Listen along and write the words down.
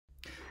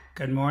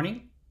Good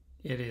morning.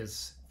 It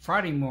is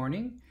Friday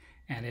morning,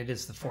 and it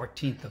is the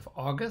 14th of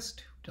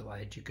August.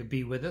 Delighted you could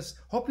be with us.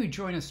 Hope you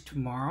join us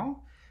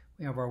tomorrow.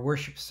 We have our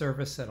worship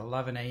service at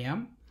 11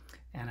 a.m.,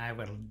 and I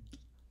would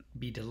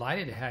be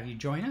delighted to have you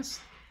join us.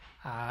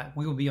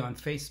 We will be on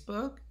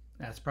Facebook.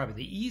 That's probably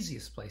the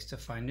easiest place to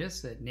find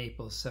us, at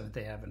Naples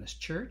Seventh-day Adventist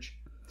Church.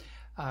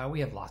 We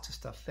have lots of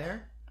stuff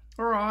there.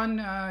 Or on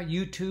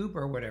YouTube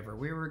or whatever.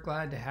 We were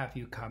glad to have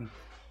you come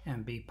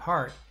and be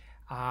part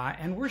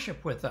and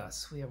worship with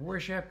us. We have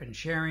worship and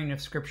sharing of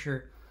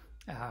Scripture,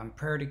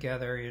 prayer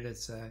together. It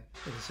is a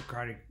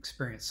great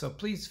experience. So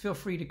please feel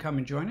free to come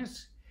and join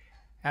us.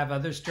 Have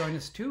others join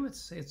us too.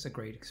 It's a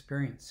great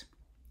experience.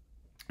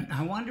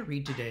 I wanted to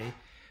read today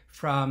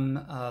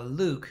from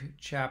Luke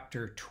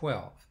chapter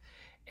 12.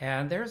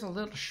 And there's a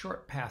little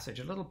short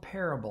passage, a little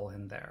parable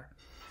in there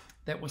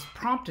that was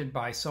prompted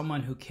by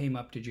someone who came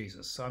up to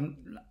Jesus. So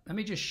let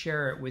me just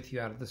share it with you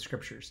out of the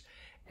Scriptures,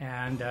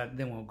 and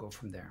then we'll go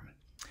from there.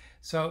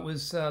 So it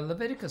was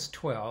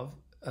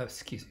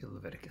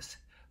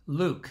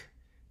Luke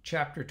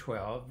chapter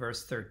 12,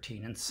 verse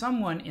 13. And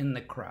someone in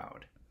the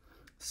crowd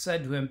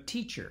said to him,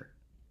 "Teacher,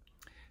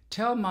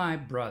 tell my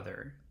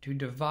brother to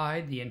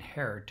divide the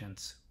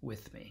inheritance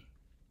with me."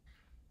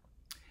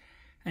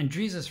 And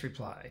Jesus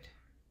replied,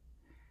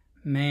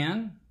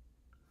 "Man,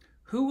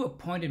 who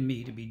appointed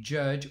me to be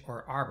judge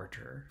or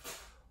arbiter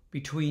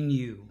between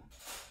you?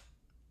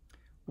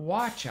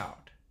 Watch out.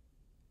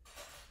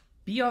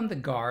 Be on the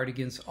guard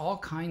against all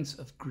kinds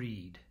of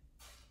greed.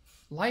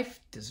 Life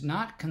does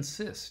not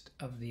consist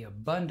of the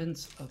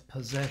abundance of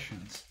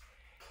possessions."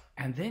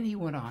 And then he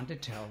went on to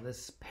tell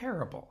this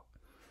parable.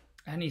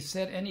 And he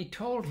said, and he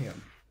told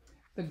him,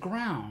 the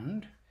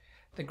ground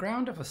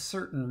of a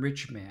certain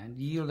rich man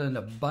yielded an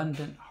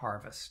abundant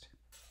harvest.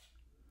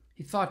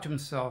 He thought to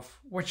himself,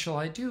 "What shall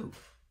I do?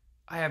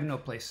 I have no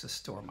place to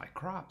store my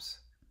crops."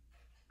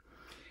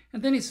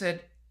 And then he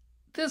said,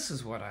 "This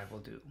is what I will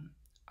do.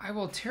 I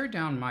will tear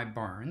down my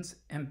barns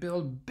and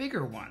build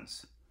bigger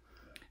ones,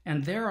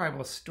 and there I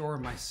will store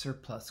my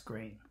surplus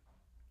grain.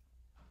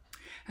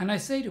 And I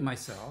say to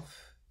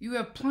myself, you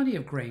have plenty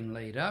of grain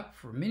laid up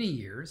for many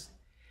years.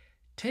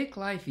 Take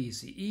life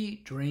easy,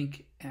 eat,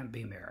 drink, and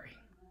be merry."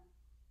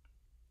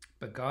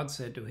 But God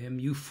said to him,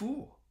 "You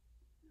fool,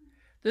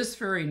 this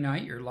very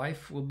night your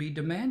life will be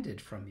demanded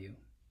from you.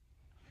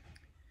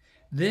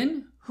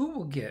 Then who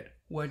will get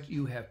what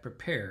you have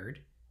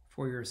prepared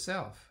for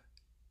yourself?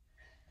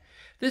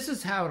 This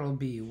is how it'll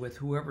be with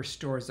whoever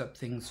stores up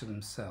things for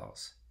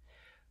themselves,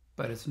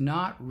 but is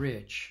not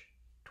rich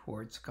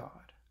towards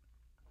God."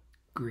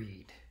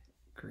 Greed.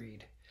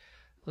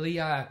 Lee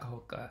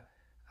Iacocca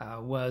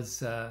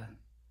was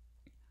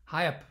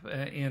high up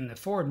in the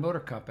Ford Motor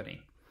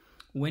Company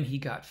when he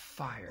got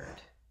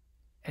fired.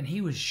 And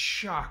he was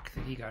shocked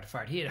that he got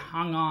fired. He had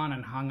hung on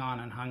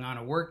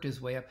and worked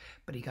his way up,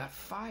 but he got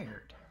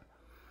fired.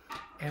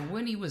 And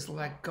when he was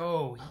let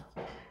go,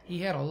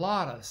 he had a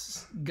lot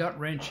of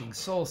gut-wrenching,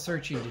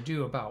 soul-searching to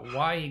do about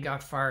why he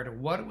got fired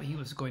and what he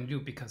was going to do,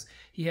 because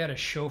he had a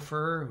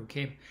chauffeur who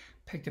came,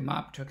 picked him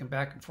up, took him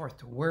back and forth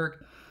to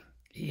work.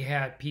 He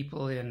had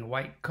people in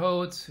white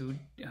coats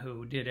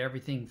who did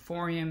everything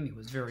for him. He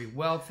was very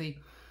wealthy.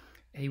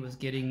 He was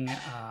getting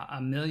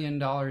 $1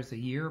 million a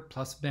year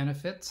plus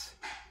benefits.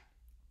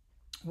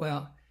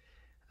 Well,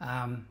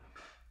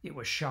 it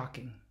was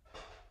shocking.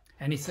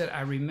 And he said,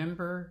 "I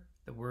remember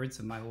the words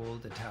of my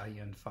old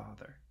Italian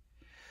father,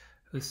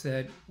 who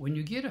said, when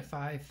you get a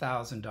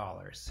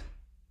 $5,000,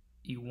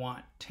 you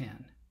want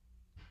 10.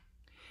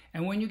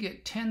 And when you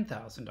get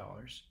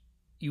 $10,000,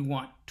 you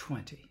want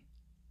 20.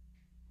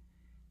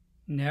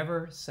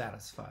 Never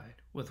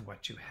satisfied with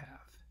what you have."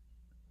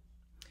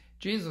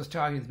 Jesus was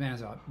talking to this man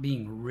about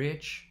being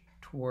rich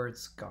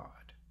towards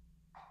God.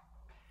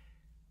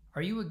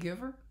 Are you a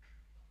giver?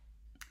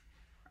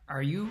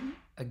 Are you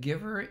a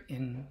giver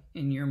in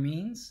your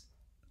means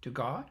to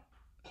God?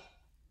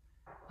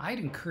 I'd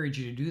encourage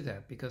you to do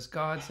that, because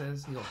God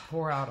says He'll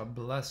pour out a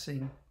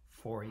blessing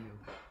for you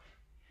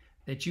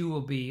that you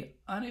will be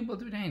unable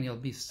to attain. He'll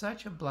be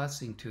such a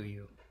blessing to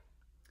you.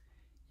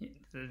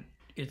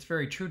 It's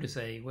very true to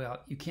say,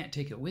 well, you can't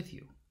take it with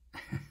you.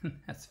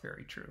 That's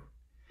very true.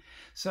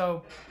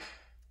 So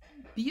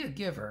be a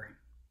giver.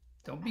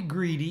 Don't be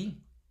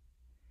greedy.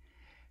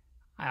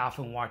 I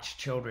often watch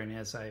children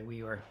as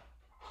we were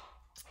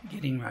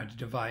getting ready to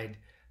divide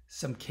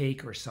some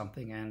cake or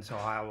something, and so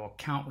I will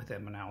count with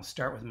them, and I'll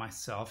start with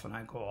myself, and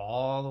I go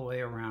all the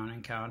way around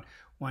and count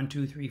 1,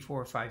 2, 3,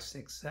 4, 5,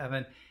 6,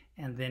 7,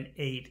 and then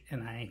 8,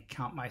 and I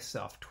count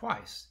myself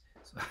twice.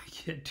 So I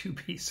get 2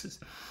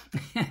 pieces,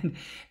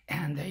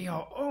 and they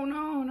go, "Oh,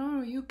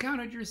 no, you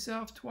counted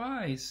yourself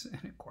twice."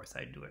 And of course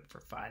I do it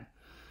for fun.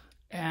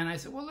 And I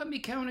said, "Well, let me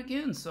count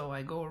again." So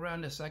I go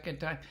around a second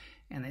time,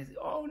 and they say,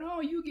 "Oh,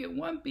 no, you get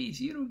 1 piece,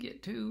 you don't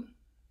get 2.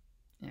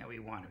 Yeah, we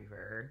want to be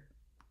very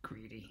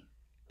greedy.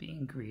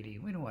 Being greedy,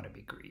 we don't want to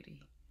be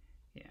greedy.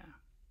 Yeah.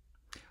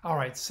 All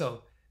right,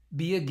 so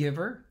be a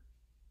giver.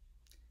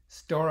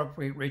 Store up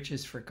great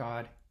riches for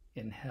God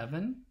in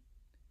heaven,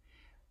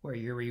 where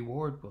your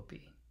reward will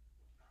be.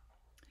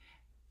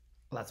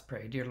 Let's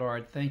pray. Dear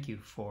Lord, thank you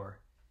for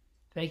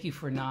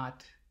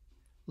not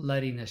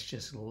letting us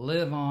just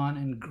live on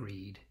in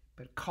greed,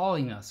 but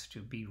calling us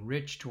to be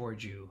rich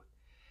towards you,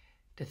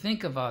 to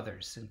think of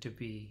others and to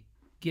be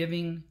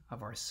giving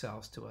of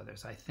ourselves to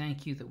others. I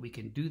thank you that we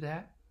can do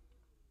that.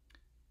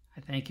 I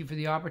thank you for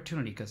the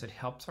opportunity because it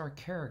helps our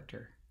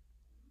character.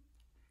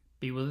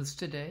 Be with us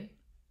today.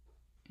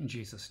 In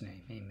Jesus'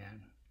 name,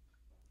 amen.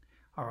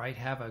 All right,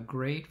 have a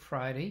great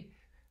Friday.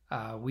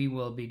 We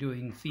will be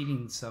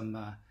feeding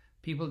some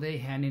People Day,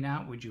 handing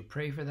out. Would you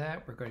pray for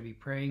that? We're going to be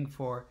praying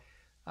for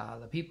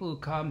the people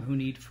who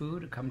need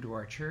food, who come to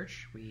our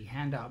church. We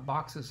hand out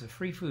boxes of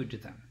free food to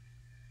them.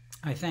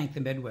 I thank the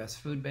Midwest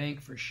Food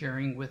Bank for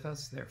sharing with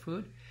us their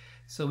food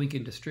so we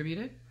can distribute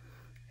it.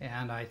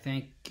 And I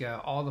thank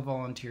all the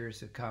volunteers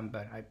who come,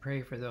 but I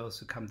pray for those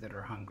who come that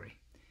are hungry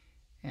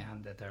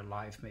and that their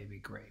life may be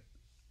great.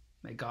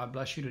 May God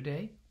bless you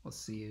today. We'll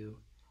see you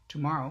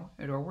tomorrow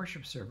at our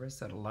worship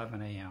service at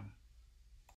 11 a.m.